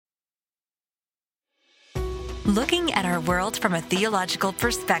Looking at our world from a theological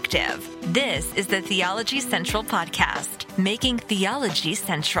perspective, this is the Theology Central Podcast, making theology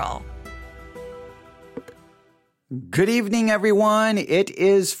central. Good evening, everyone. It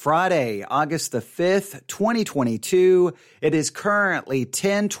is Friday, August the 5th, 2022. It is currently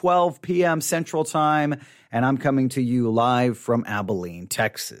 10:12 p.m. Central Time, and I'm coming to you live from Abilene,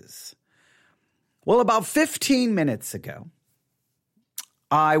 Texas. Well, about 15 minutes ago,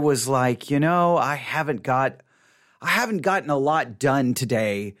 I was like, I haven't gotten a lot done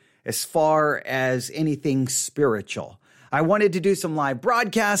today as far as anything spiritual. I wanted to do some live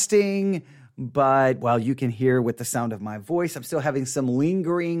broadcasting, but, well, you can hear with the sound of my voice, I'm still having some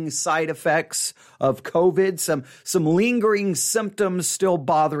lingering side effects of COVID, some lingering symptoms still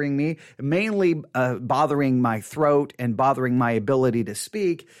bothering me, mainly bothering my throat and bothering my ability to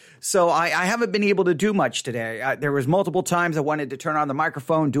speak. So I haven't been able to do much today. There was multiple times I wanted to turn on the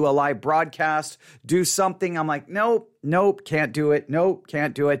microphone, do a live broadcast, do something. I'm like, nope, can't do it. Nope,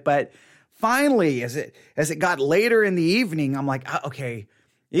 can't do it. But finally, as it got later in the evening, I'm like, okay,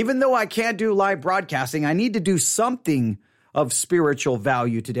 even though I can't do live broadcasting, I need to do something of spiritual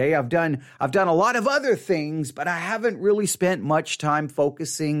value today. I've done a lot of other things, but I haven't really spent much time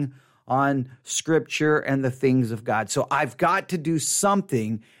focusing on Scripture and the things of God. So I've got to do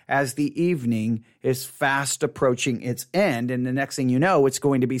something as the evening is fast approaching its end. And the next thing you know, it's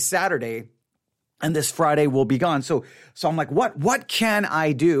going to be Saturday, and this Friday will be gone. So I'm like, what can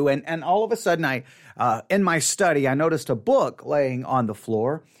I do? And all of a sudden, in my study, I noticed a book laying on the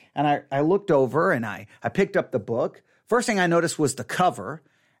floor, and I looked over and I picked up the book. First thing I noticed was the cover,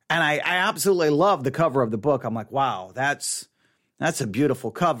 and I absolutely love the cover of the book. I'm like, wow, that's a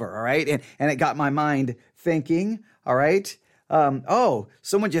beautiful cover, all right? And it got my mind thinking, all right?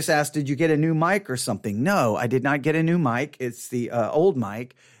 Someone just asked, did you get a new mic or something? No, I did not get a new mic. It's the old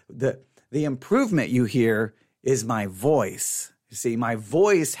mic. The improvement you hear is my voice. You see, my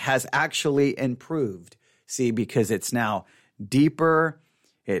voice has actually improved. See, because it's now deeper.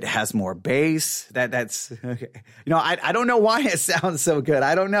 It has more bass. That's okay. I don't know why it sounds so good.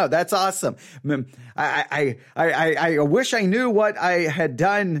 I don't know. That's awesome. I wish I knew what I had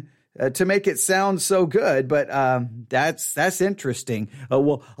done to make it sound so good, but that's interesting.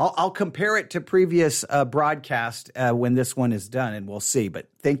 Well, I'll compare it to previous broadcast when this one is done, and we'll see. But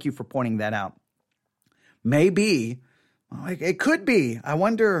thank you for pointing that out. Maybe it could be. I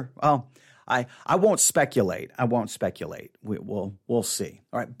wonder. Well, I won't speculate. We'll see.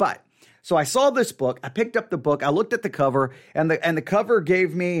 All right, but so I saw this book. I picked up the book. I looked at the cover, and the cover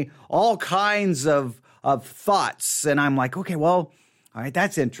gave me all kinds of thoughts, and I'm like, okay, well. All right,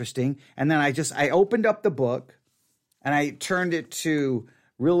 that's interesting. And then I opened up the book and I turned it to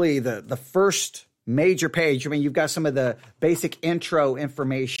really the first major page. I mean, you've got some of the basic intro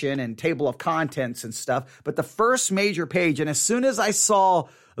information and table of contents and stuff, but the first major page. And as soon as I saw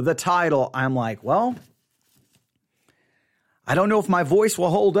the title, I'm like, well, I don't know if my voice will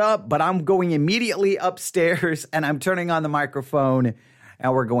hold up, but I'm going immediately upstairs and I'm turning on the microphone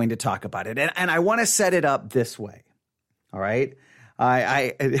and we're going to talk about it. And I want to set it up this way. All right.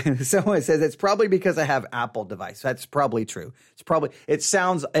 Someone says it's probably because I have Apple device. That's probably true.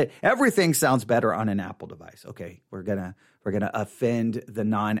 Everything sounds better on an Apple device. Okay. We're going to offend the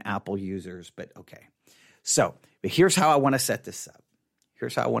non-Apple users, but okay. So, but here's how I want to set this up.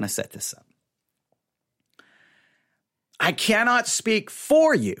 I cannot speak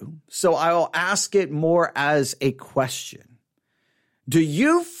for you, so I'll ask it more as a question. Do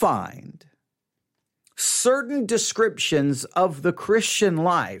you find certain descriptions of the Christian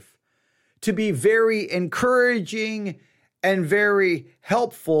life to be very encouraging and very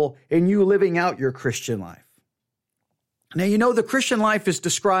helpful in you living out your Christian life? Now, the Christian life is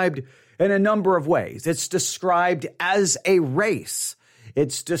described in a number of ways. It's described as a race.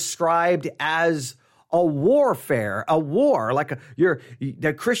 It's described as a warfare, a war, like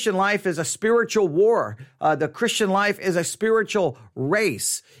the Christian life is a spiritual war. The Christian life is a spiritual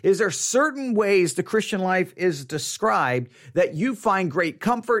race. Is there certain ways the Christian life is described that you find great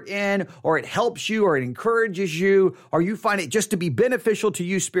comfort in, or it helps you, or it encourages you, or you find it just to be beneficial to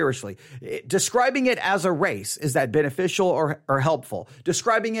you spiritually? Describing it as a race, is that beneficial or helpful?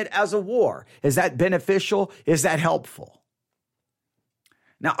 Describing it as a war, is that beneficial? Is that helpful?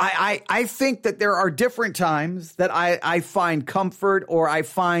 Now, I think that there are different times that I find comfort, or I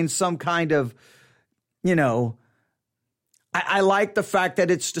find some kind of, I like the fact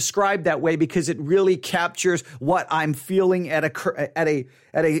that it's described that way because it really captures what I'm feeling at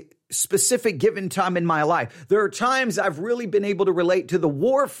a specific given time in my life. There are times I've really been able to relate to the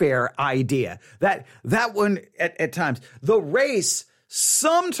warfare idea, that one at times. The race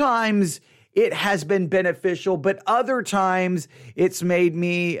sometimes it has been beneficial, but other times it's made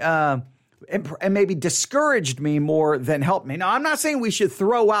me and maybe discouraged me more than helped me. Now, I'm not saying we should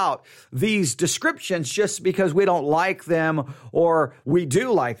throw out these descriptions just because we don't like them or we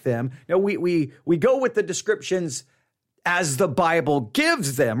do like them. No, we go with the descriptions as the Bible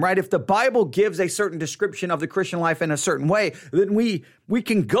gives them, right? If the Bible gives a certain description of the Christian life in a certain way, then we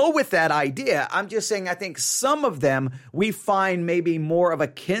can go with that idea. I'm just saying, I think some of them we find maybe more of a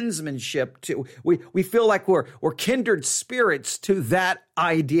kinsmanship to. We feel like we're kindred spirits to that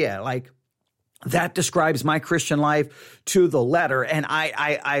idea, like that describes my Christian life to the letter, and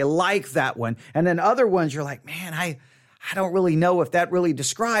I like that one. And then other ones, you're like, man, I don't really know if that really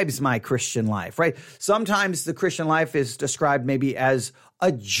describes my Christian life, right? Sometimes the Christian life is described maybe as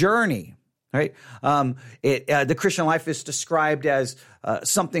a journey, right? The Christian life is described as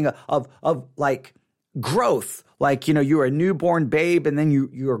something of like growth, like, you're a newborn babe and then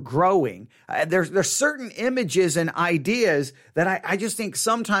you're growing. There's certain images and ideas that I just think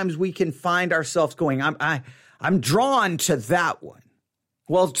sometimes we can find ourselves going, I'm drawn to that one.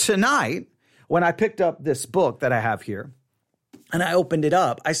 Well, tonight, when I picked up this book that I have here and I opened it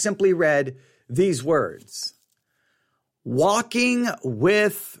up, I simply read these words: walking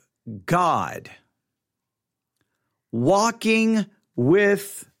with God. Walking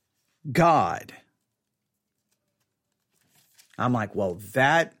with God. I'm like, well,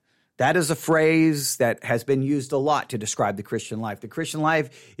 that is a phrase that has been used a lot to describe the Christian life. The Christian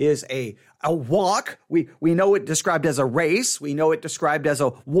life is a walk. We know it described as a race. We know it described as a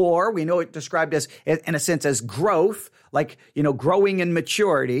war. We know it described as, in a sense, as growth, like, growing in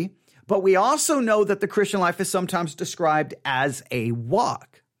maturity. But we also know that the Christian life is sometimes described as a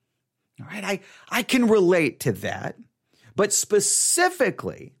walk. All right, I can relate to that. But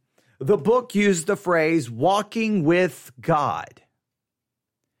specifically, the book used the phrase walking with God.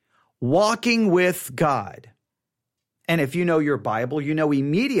 Walking with God. And if you know your Bible, you know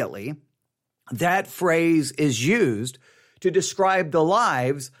immediately that phrase is used to describe the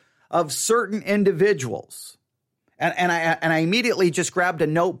lives of certain individuals. And I immediately just grabbed a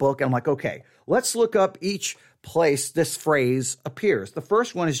notebook and I'm like, okay, let's look up each place this phrase appears. The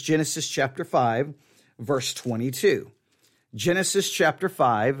first one is Genesis chapter 5, verse 22. Genesis chapter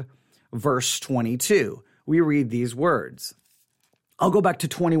 5, verse 22. We read these words. I'll go back to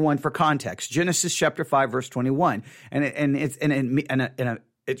 21 for context. Genesis chapter 5, verse 21. And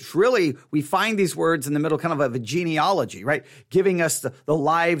it's really, we find these words in the middle kind of a genealogy, right? Giving us the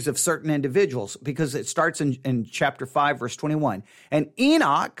lives of certain individuals, because it starts in chapter 5, verse 21. And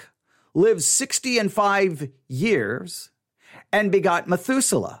Enoch lived 65 years and begot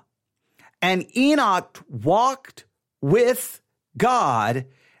Methuselah. And Enoch walked with God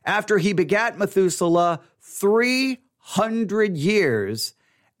after he begat Methuselah 300 years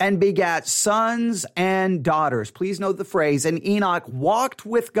and begat sons and daughters. Please note the phrase, and Enoch walked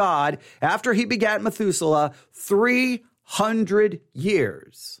with God after he begat Methuselah 300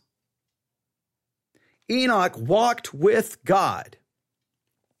 years. Enoch walked with God.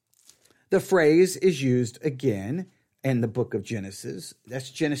 The phrase is used again in the book of Genesis. That's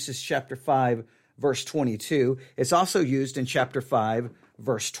Genesis chapter 5, verse 22. It's also used in chapter 5,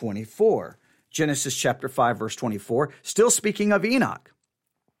 verse 24. Genesis chapter 5, verse 24. Still speaking of Enoch.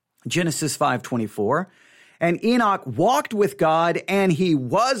 Genesis 5:24. And Enoch walked with God, and he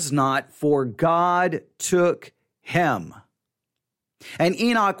was not, for God took him. And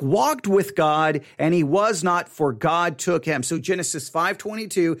Enoch walked with God, and he was not, for God took him. So Genesis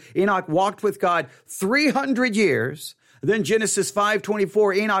 5:22, Enoch walked with God 300 years. Then Genesis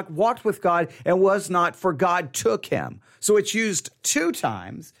 5:24, Enoch walked with God and was not, for God took him. So it's used 2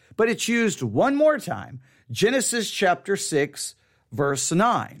 times, but it's used one more time. Genesis chapter 6, verse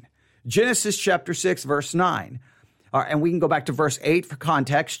 9. Genesis chapter 6, verse 9. And we can go back to verse 8 for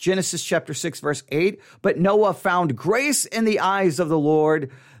context. Genesis chapter 6, verse 8. But Noah found grace in the eyes of the Lord.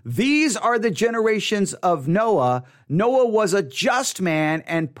 These are the generations of Noah. Noah was a just man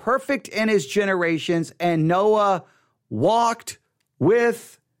and perfect in his generations, and Noah walked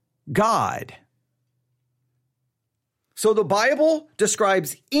with God. So the Bible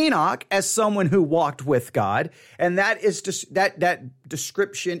describes Enoch as someone who walked with God, and that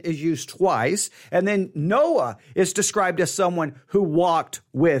description is used twice. And then Noah is described as someone who walked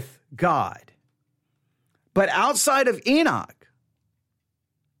with God. But outside of Enoch,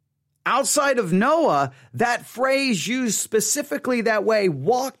 outside of Noah, that phrase used specifically that way,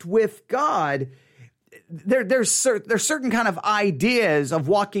 walked with God, there's certain kind of ideas of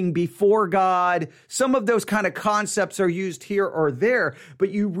walking before God. Some of those kind of concepts are used here or there,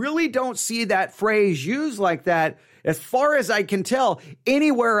 but you really don't see that phrase used like that as far as I can tell,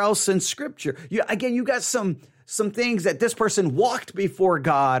 anywhere else in Scripture. You got some things that this person walked before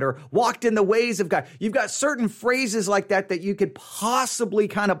God or walked in the ways of God. You've got certain phrases like that you could possibly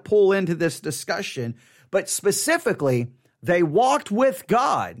kind of pull into this discussion. But specifically, they walked with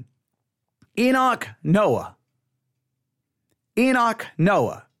God. Enoch, Noah.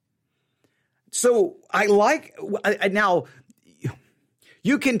 So now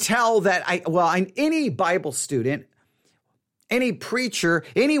you can tell that any Bible student, any preacher,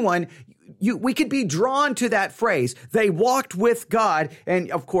 anyone, we could be drawn to that phrase. They walked with God.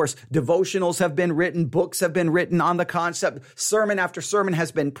 And of course, devotionals have been written, books have been written on the concept, sermon after sermon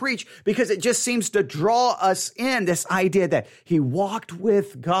has been preached, because it just seems to draw us in this idea that he walked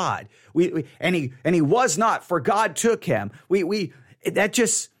with God. And he was not, for God took him. That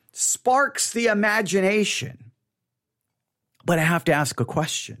just sparks the imagination. But I have to ask a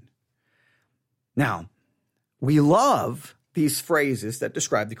question. Now, we love these phrases that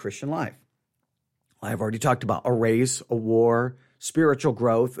describe the Christian life. I've already talked about a race, a war, spiritual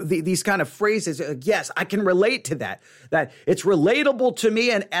growth, these kind of phrases. Yes, I can relate to that it's relatable to me.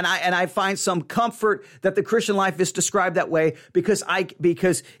 And I find some comfort that the Christian life is described that way because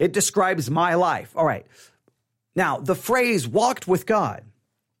it describes my life. All right. Now, the phrase walked with God,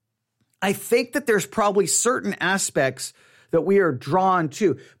 I think that there's probably certain aspects that we are drawn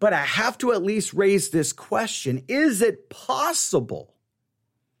to, but I have to at least raise this question. Is it possible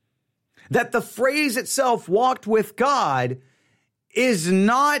that the phrase itself, walked with God, it's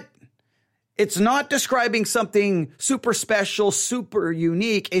not describing something super special, super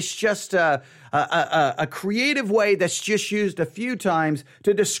unique. It's just a creative way that's just used a few times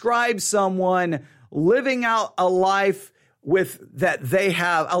to describe someone living out a life they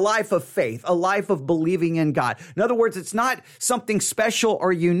have a life of faith, a life of believing in God. In other words, it's not something special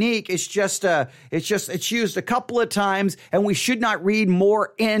or unique. It's used a couple of times, and we should not read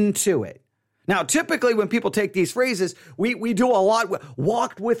more into it. Now, typically when people take these phrases, we do a lot.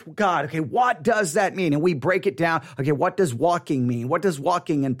 Walked with God. Okay, what does that mean? And we break it down. Okay, what does walking mean? What does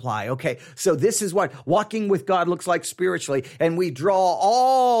walking imply? Okay, so this is what walking with God looks like spiritually. And we draw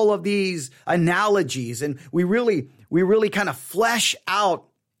all of these analogies, and we really kind of flesh out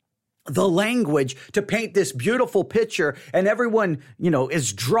the language to paint this beautiful picture, and everyone,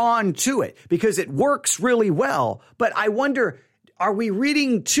 is drawn to it because it works really well. But I wonder, are we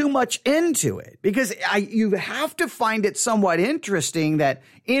reading too much into it? Because you have to find it somewhat interesting that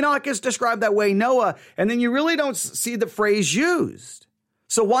Enoch is described that way, Noah, and then you really don't see the phrase used.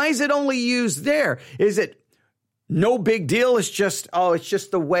 So why is it only used there? Is it no big deal? It's just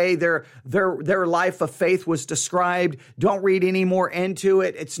the way their life of faith was described. Don't read any more into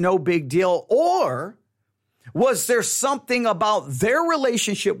it. It's no big deal. Or was there something about their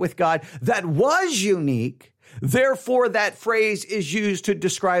relationship with God that was unique? Therefore, that phrase is used to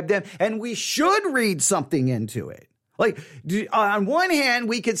describe them, and we should read something into it. Like, on one hand,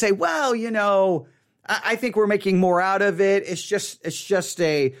 we could say, well, I think we're making more out of it. It's just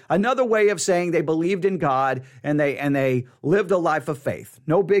another way of saying they believed in God and they lived a life of faith.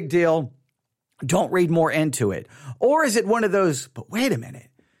 No big deal. Don't read more into it. Or is it one of those, but wait a minute,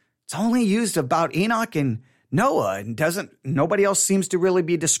 it's only used about Enoch and Noah, and nobody else seems to really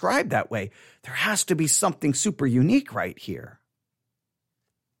be described that way. There has to be something super unique right here.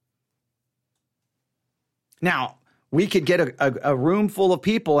 Now, we could get a room full of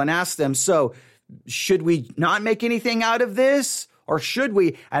people and ask them, so should we not make anything out of this? Or should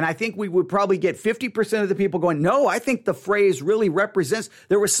we? And I think we would probably get 50% of the people going, no, I think the phrase really represents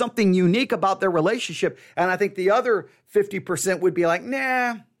there was something unique about their relationship. And I think the other 50% would be like,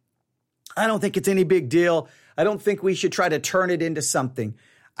 nah, I don't think it's any big deal. I don't think we should try to turn it into something.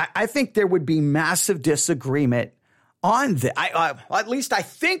 I think there would be massive disagreement on this. At least I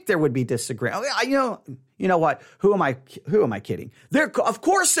think there would be disagreement. You know what? Who am I kidding? Of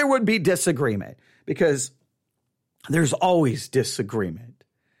course there would be disagreement because there's always disagreement.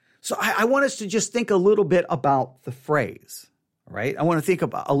 So I want us to just think a little bit about the phrase. Right? I want to think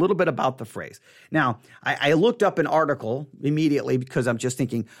about a little bit about the phrase. Now, I looked up an article immediately because I'm just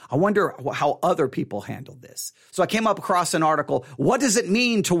thinking, I wonder how other people handled this. So I came up across an article. What does it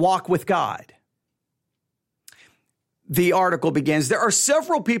mean to walk with God? The article begins, there are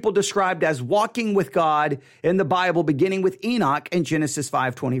several people described as walking with God in the Bible, beginning with Enoch in Genesis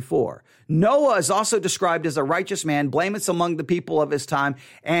 5:24. Noah is also described as a righteous man, blameless among the people of his time,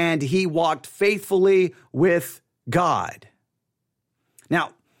 and he walked faithfully with God.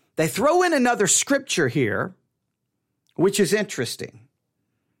 Now, they throw in another scripture here, which is interesting.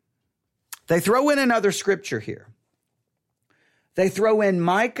 They throw in another scripture here. They throw in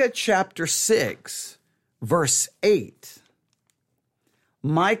Micah chapter 6, verse 8.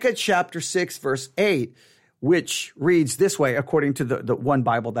 Micah chapter 6, verse 8, which reads this way, according to the one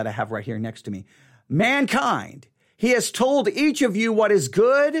Bible that I have right here next to me. Mankind, he has told each of you what is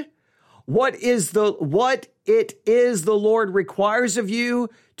good, what it is the Lord requires of you,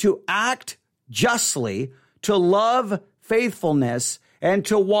 to act justly, to love faithfulness, and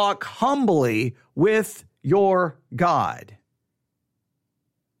to walk humbly with your God.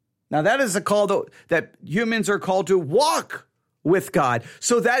 Now that is a call that humans are called to walk with God.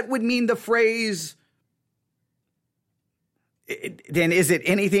 So that would mean the phrase, then is it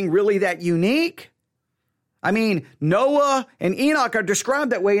anything really that unique? I mean, Noah and Enoch are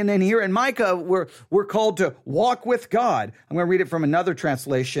described that way. And then here in Micah, we're called to walk with God. I'm going to read it from another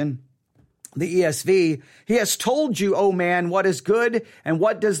translation, the ESV. He has told you, O man, what is good and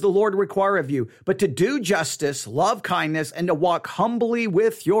what does the Lord require of you, but to do justice, love kindness, and to walk humbly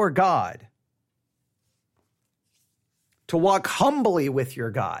with your God. To walk humbly with your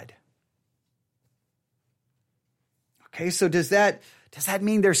God. Okay, so does that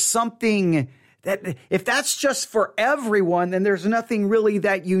mean there's something that if that's just for everyone, then there's nothing really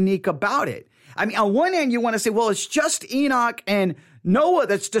that unique about it? I mean, on one hand, you want to say, well, it's just Enoch and Noah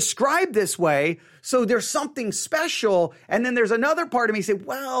that's described this way, so there's something special. And then there's another part of me say,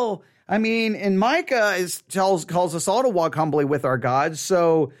 well, I mean, in Micah calls us all to walk humbly with our God,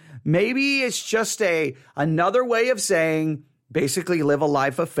 so maybe it's just another way of saying, basically live a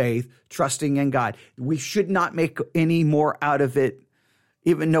life of faith, trusting in God. We should not make any more out of it,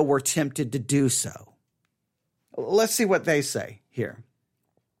 even though we're tempted to do so. Let's see what they say here.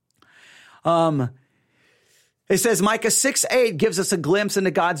 It says Micah 6:8 gives us a glimpse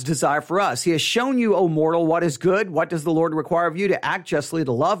into God's desire for us. He has shown you, O mortal, what is good. What does the Lord require of you? To act justly,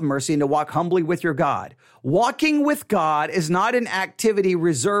 to love mercy, and to walk humbly with your God. Walking with God is not an activity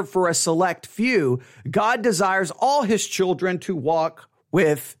reserved for a select few. God desires all his children to walk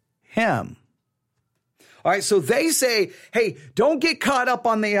with him. All right, so they say, hey, don't get caught up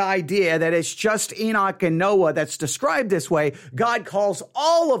on the idea that it's just Enoch and Noah that's described this way. God calls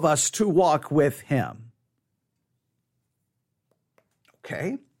all of us to walk with him.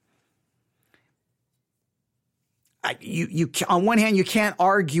 Okay. You on one hand, you can't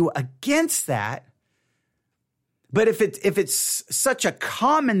argue against that. But if it's such a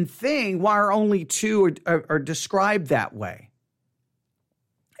common thing, why are only two are described that way?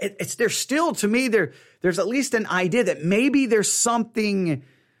 There's still, to me, there's at least an idea that maybe there's something,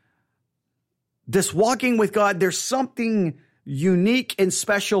 this walking with God, there's something unique and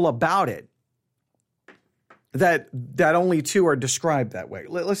special about it that only two are described that way.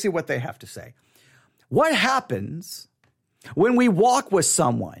 Let's see what they have to say. What happens when we walk with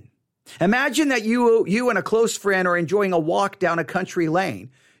someone? Imagine that you and a close friend are enjoying a walk down a country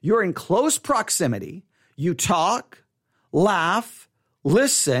lane. You're in close proximity. You talk, laugh,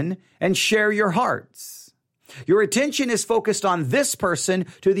 listen, and share your hearts. Your attention is focused on this person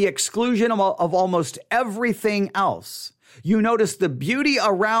to the exclusion of almost everything else. You notice the beauty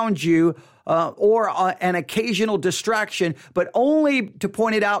around you or an occasional distraction, but only to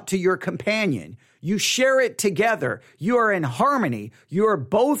point it out to your companion. You share it together. You are in harmony. You are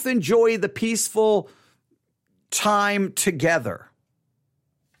both enjoy the peaceful time together.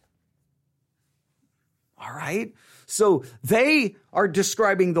 All right. So they are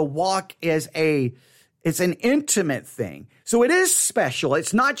describing the walk as it's an intimate thing. So it is special.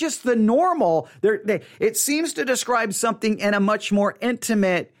 It's not just the normal. It seems to describe something in a much more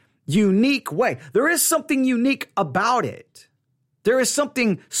intimate, unique way. There is something unique about it. There is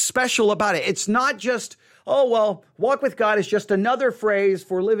something special about it. It's not just, oh, well, walk with God is just another phrase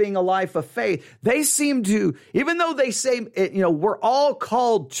for living a life of faith. They seem to, even though they say, we're all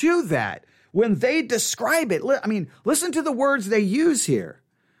called to that, when they describe it, I mean, listen to the words they use here,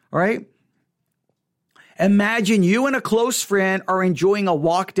 all right? Imagine you and a close friend are enjoying a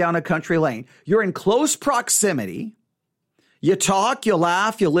walk down a country lane. You're in close proximity. You talk, you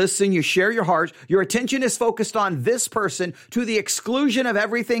laugh, you listen, you share your heart. Your attention is focused on this person to the exclusion of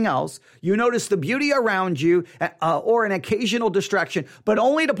everything else. You notice the beauty around you or an occasional distraction, but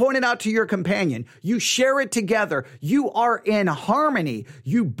only to point it out to your companion. You share it together. You are in harmony.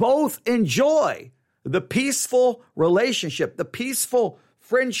 You both enjoy the peaceful relationship, the peaceful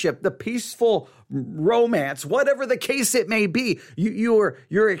friendship, the peaceful romance, whatever the case it may be. You're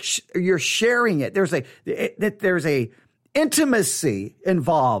sharing it. There's a intimacy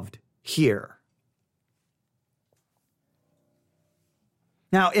involved here.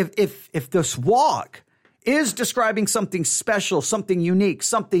 Now, if this walk is describing something special, something unique,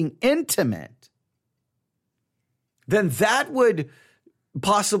 something intimate, then that would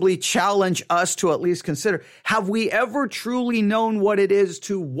possibly challenge us to at least consider, have we ever truly known what it is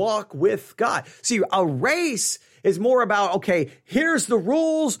to walk with God? See, a race is more about, okay, here's the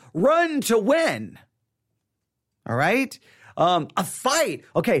rules, run to win. All right? A fight,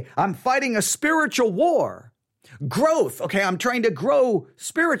 okay, I'm fighting a spiritual war. Growth, okay, I'm trying to grow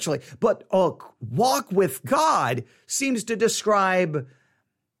spiritually. But walk with God seems to describe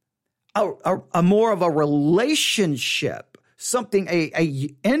a more of a relationship, something,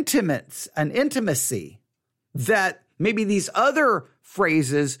 an intimacy that maybe these other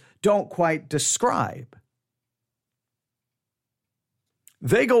phrases don't quite describe.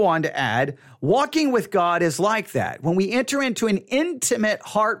 They go on to add, walking with God is like that. When we enter into an intimate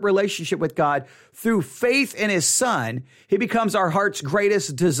heart relationship with God through faith in his Son, he becomes our heart's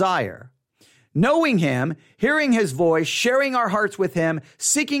greatest desire. Knowing him, hearing his voice, sharing our hearts with him,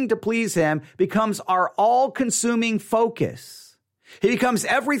 seeking to please him becomes our all-consuming focus. He becomes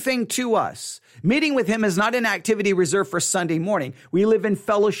everything to us. Meeting with him is not an activity reserved for Sunday morning. We live in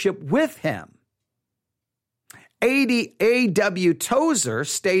fellowship with him. A.W. Tozer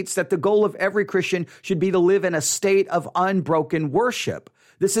states that the goal of every Christian should be to live in a state of unbroken worship.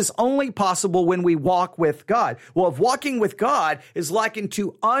 This is only possible when we walk with God. Well, if walking with God is likened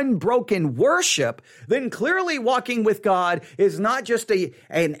to unbroken worship, then clearly walking with God is not just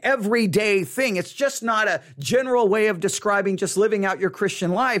an everyday thing. It's just not a general way of describing just living out your Christian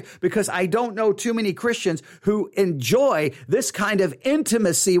life, because I don't know too many Christians who enjoy this kind of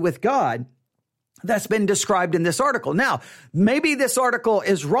intimacy with God that's been described in this article. Now, maybe this article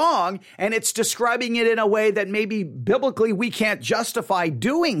is wrong and it's describing it in a way that maybe biblically we can't justify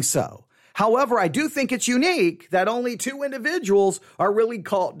doing so. However, I do think it's unique that only two individuals are really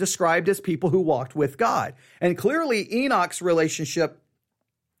described as people who walked with God. And clearly Enoch's relationship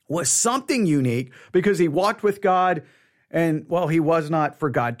was something unique because he walked with God and, well, he was not, for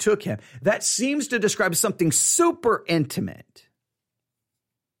God took him. That seems to describe something super intimate.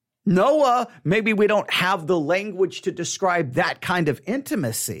 Noah, maybe we don't have the language to describe that kind of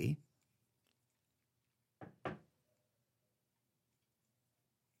intimacy.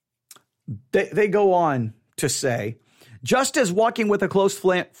 They go on to say, just as walking with a close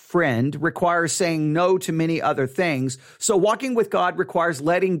friend requires saying no to many other things, so walking with God requires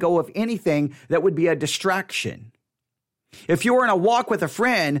letting go of anything that would be a distraction. If you were in a walk with a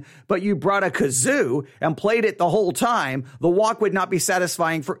friend, but you brought a kazoo and played it the whole time, the walk would not be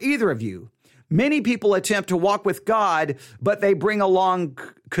satisfying for either of you. Many people attempt to walk with God, but they bring along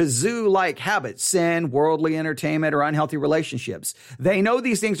kazoo-like habits, sin, worldly entertainment, or unhealthy relationships. They know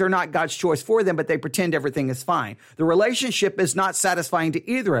these things are not God's choice for them, but they pretend everything is fine. The relationship is not satisfying to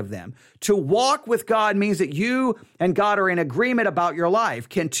either of them. To walk with God means that you and God are in agreement about your life.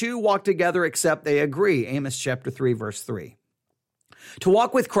 Can two walk together except they agree? Amos chapter 3, verse 3. To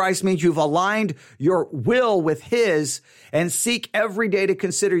walk with Christ means you've aligned your will with his and seek every day to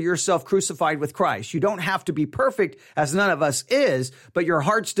consider yourself crucified with Christ. You don't have to be perfect, as none of us is, but your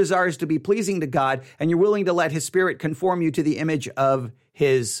heart's desire is to be pleasing to God, and you're willing to let his Spirit conform you to the image of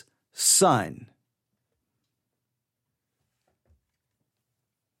his Son.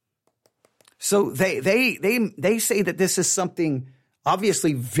 So they say that this is something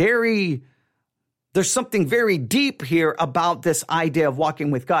obviously there's something very deep here about this idea of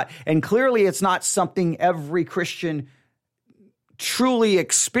walking with God. And clearly it's not something every Christian truly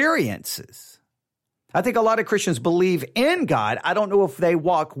experiences. I think a lot of Christians believe in God. I don't know if they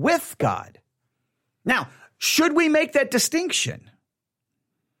walk with God. Now, should we make that distinction?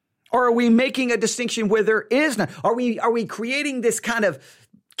 Or are we making a distinction where there is none? Are we creating this kind of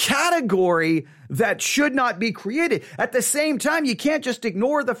category that should not be created? At the same time, you can't just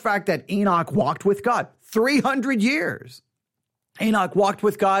ignore the fact that Enoch walked with God 300 years. Enoch walked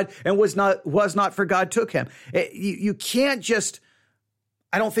with God and was not for God took him. You can't just,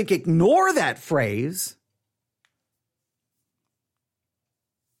 I don't think, ignore that phrase.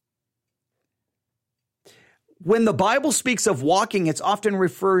 When the Bible speaks of walking, it often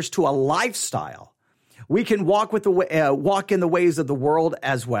refers to a lifestyle. We can walk in the ways of the world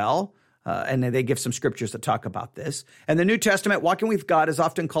as well. And they give some scriptures that talk about this. And the New Testament, walking with God is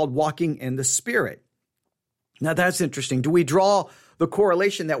often called walking in the Spirit. Now that's interesting. Do we draw the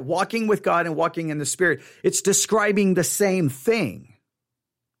correlation that walking with God and walking in the Spirit, it's describing the same thing?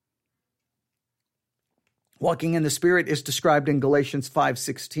 Walking in the Spirit is described in Galatians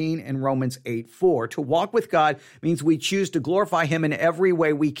 5:16 and Romans 8:4. To walk with God means we choose to glorify him in every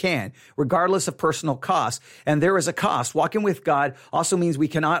way we can, regardless of personal cost. And there is a cost. Walking with God also means we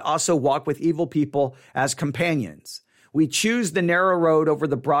cannot also walk with evil people as companions. We choose the narrow road over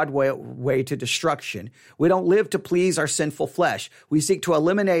the broad way to destruction. We don't live to please our sinful flesh. We seek to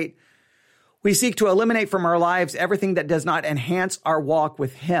eliminate from our lives everything that does not enhance our walk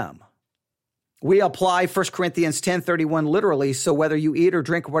with him. We apply 1 Corinthians 10:31 literally, so whether you eat or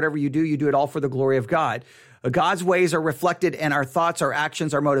drink or whatever you do it all for the glory of God. God's ways are reflected in our thoughts, our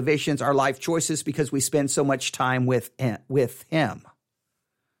actions, our motivations, our life choices because we spend so much time with him.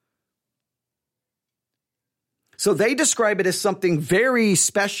 So they describe it as something very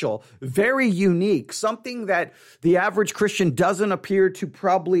special, very unique, something that the average Christian doesn't appear to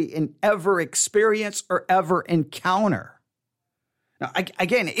probably ever experience or ever encounter. Now,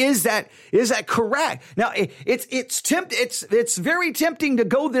 again, is that correct? Now, it's very tempting to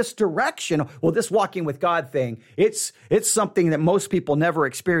go this direction. Well, this walking with God thing, it's something that most people never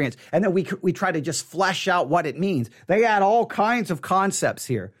experience, and then we try to just flesh out what it means. They add all kinds of concepts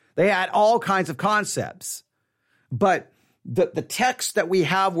here. But the text that we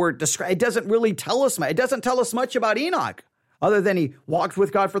have where it doesn't really tell us much. It doesn't tell us much about Enoch, other than he walked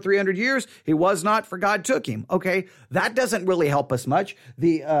with God for 300 years. He was not, for God took him. Okay, that doesn't really help us much.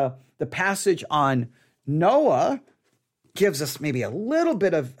 The passage on Noah gives us maybe a little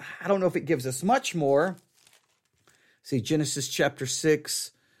bit of, I don't know if it gives us much more. See, Genesis chapter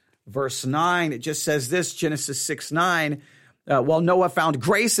 6, verse 9, it just says this, Genesis 6:9, well, Noah found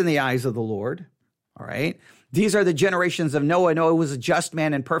grace in the eyes of the Lord. All right. These are the generations of Noah. Noah was a just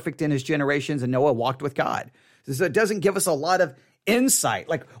man and perfect in his generations, and Noah walked with God. So it doesn't give us a lot of insight,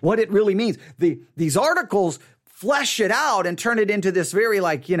 like what it really means. These articles flesh it out and turn it into this very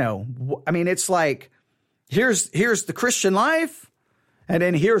it's like, here's the Christian life, and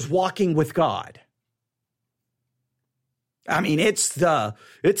then here's walking with God. I mean, it's the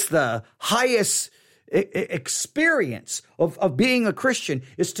highest experience of being a Christian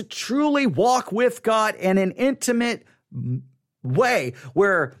is to truly walk with God in an intimate way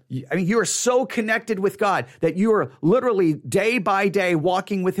where, you are so connected with God that you are literally day by day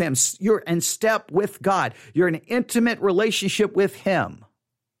walking with him. You're in step with God. You're in an intimate relationship with him.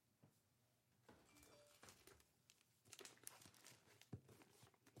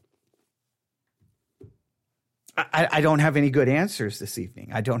 I don't have any good answers this evening.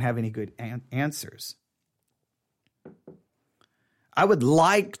 I don't have any good answers. I would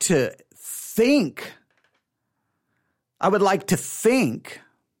like to think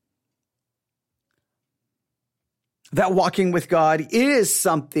that walking with God is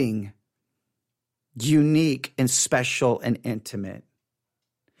something unique and special and intimate,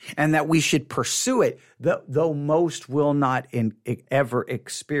 and that we should pursue it, though most will not ever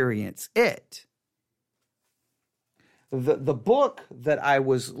experience it. The book that I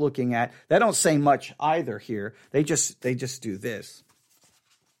was looking at, they don't say much either here. They just do this.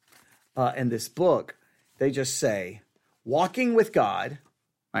 In this book, they just say, walking with God,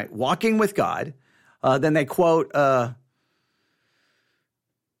 right? Walking with God. Then they quote,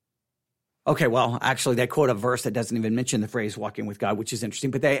 they quote a verse that doesn't even mention the phrase walking with God, which is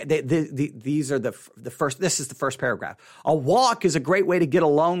interesting. But these are the first, this is the first paragraph. A walk is a great way to get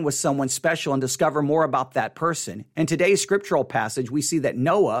alone with someone special and discover more about that person. In today's scriptural passage, we see that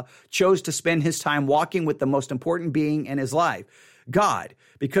Noah chose to spend his time walking with the most important being in his life, God.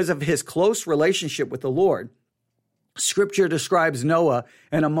 Because of his close relationship with the Lord, Scripture describes Noah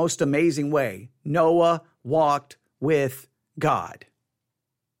in a most amazing way. Noah walked with God.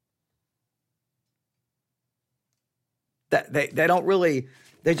 That they don't really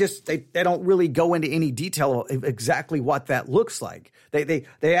go into any detail of exactly what that looks like. They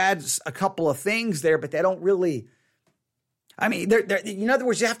add a couple of things there, but they don't really. I mean, in other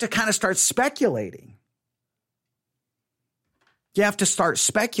words, you have to kind of start speculating. You have to start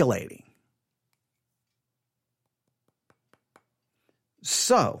speculating.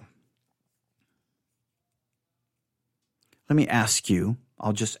 So, let me ask you.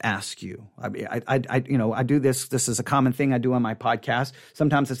 I'll just ask you. I do this. This is a common thing I do on my podcast.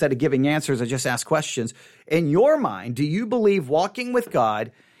 Sometimes instead of giving answers, I just ask questions. In your mind, do you believe walking with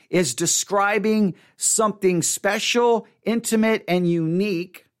God is describing something special, intimate, and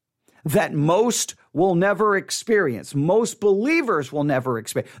unique that most will never experience? Most believers will never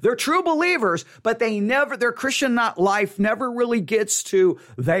experience. They're true believers, but their Christian life never really gets to,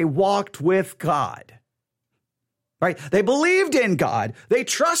 they walked with God. Right? They believed in God. They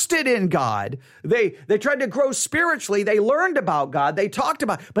trusted in God. They tried to grow spiritually. They learned about God. They talked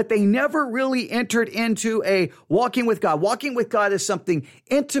about, but they never really entered into a walking with God. Walking with God is something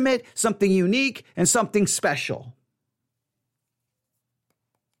intimate, something unique, and something special.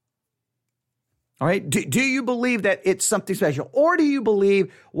 All right. Do you believe that it's something special? Or do you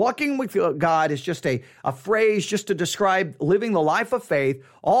believe walking with God is just a phrase just to describe living the life of faith?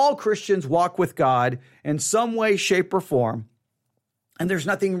 All Christians walk with God in some way, shape, or form. And there's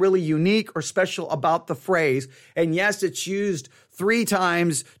nothing really unique or special about the phrase. And yes, it's used 3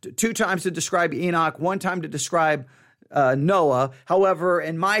 times, 2 times to describe Enoch, 1 time to describe Noah. However,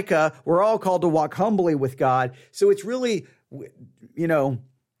 in Micah, we're all called to walk humbly with God. So it's really,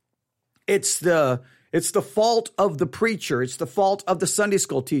 it's the fault of the preacher. It's the fault of the Sunday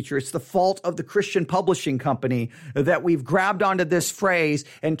school teacher. It's the fault of the Christian publishing company that we've grabbed onto this phrase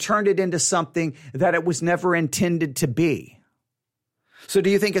and turned it into something that it was never intended to be. So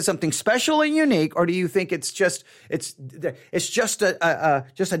do you think it's something special and unique, or do you think it's just a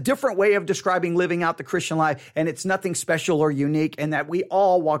different way of describing living out the Christian life, and it's nothing special or unique, and that we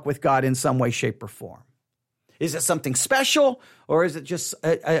all walk with God in some way, shape, or form? Is it something special, or is it just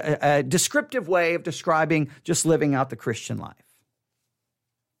a descriptive way of describing just living out the Christian life?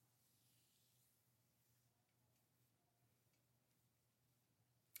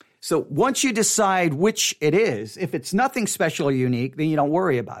 So once you decide which it is, if it's nothing special or unique, then you don't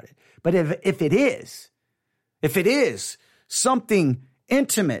worry about it. But if it is something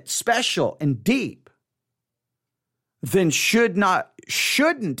intimate, special, and deep, then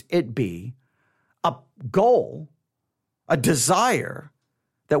shouldn't it be a goal, a desire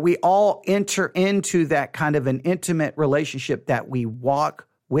that we all enter into that kind of an intimate relationship, that we walk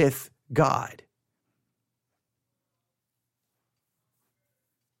with God?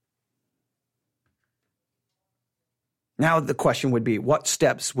 Now the question would be, what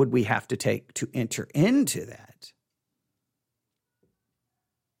steps would we have to take to enter into that?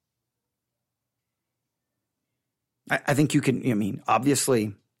 I think you can,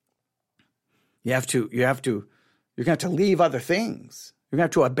 obviously you're going to have to leave other things. You're going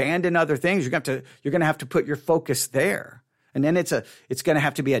to have to abandon other things. You're going to have to put your focus there. And then it's going to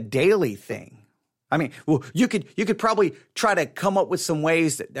have to be a daily thing. I mean, well, you could probably try to come up with some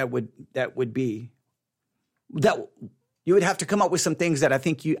ways that you would have to come up with some things that I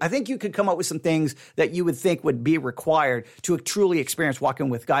think you could come up with some things that you would think would be required to truly experience walking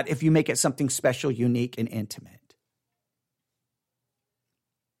with God if you make it something special, unique, and intimate.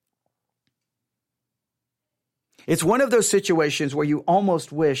 It's one of those situations where you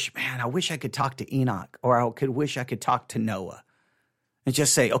almost wish, man, I wish I could talk to Enoch, or I wish I could talk to Noah, and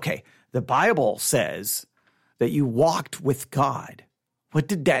just say, okay, the Bible says that you walked with God. What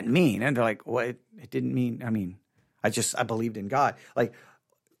did that mean? And they're like, well, it didn't mean, I believed in God.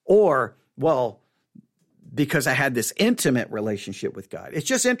 Because I had this intimate relationship with God. It's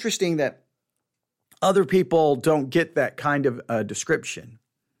just interesting that other people don't get that kind of description.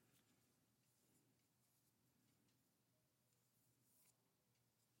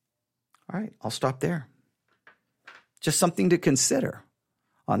 All right, I'll stop there. Just something to consider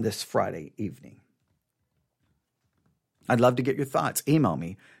on this Friday evening. I'd love to get your thoughts. Email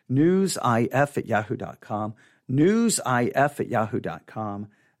me, newsif@yahoo.com, newsif@yahoo.com.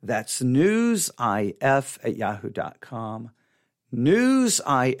 That's newsif@yahoo.com,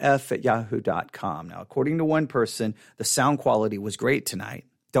 newsif@yahoo.com. Now, according to one person, the sound quality was great tonight.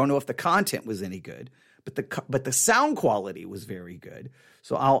 Don't know if the content was any good, but the sound quality was very good.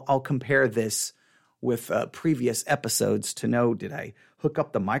 So I'll compare this with previous episodes to know, did I hook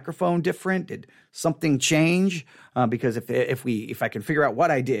up the microphone different? Did something change? Because if I can figure out what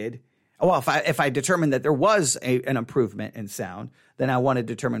I did, if I determine that there was an improvement in sound, then I want to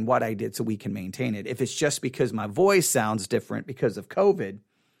determine what I did so we can maintain it. If it's just because my voice sounds different because of COVID,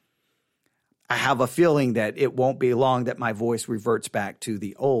 I have a feeling that it won't be long that my voice reverts back to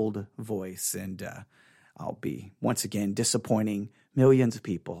the old voice, and I'll be once again disappointing millions of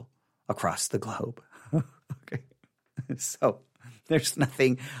people across the globe. Okay. So there's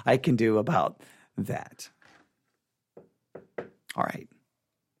nothing I can do about that. All right.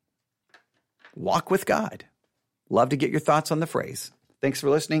 Walk with God. Love to get your thoughts on the phrase. Thanks for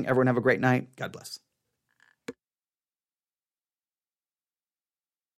listening. Everyone have a great night. God bless.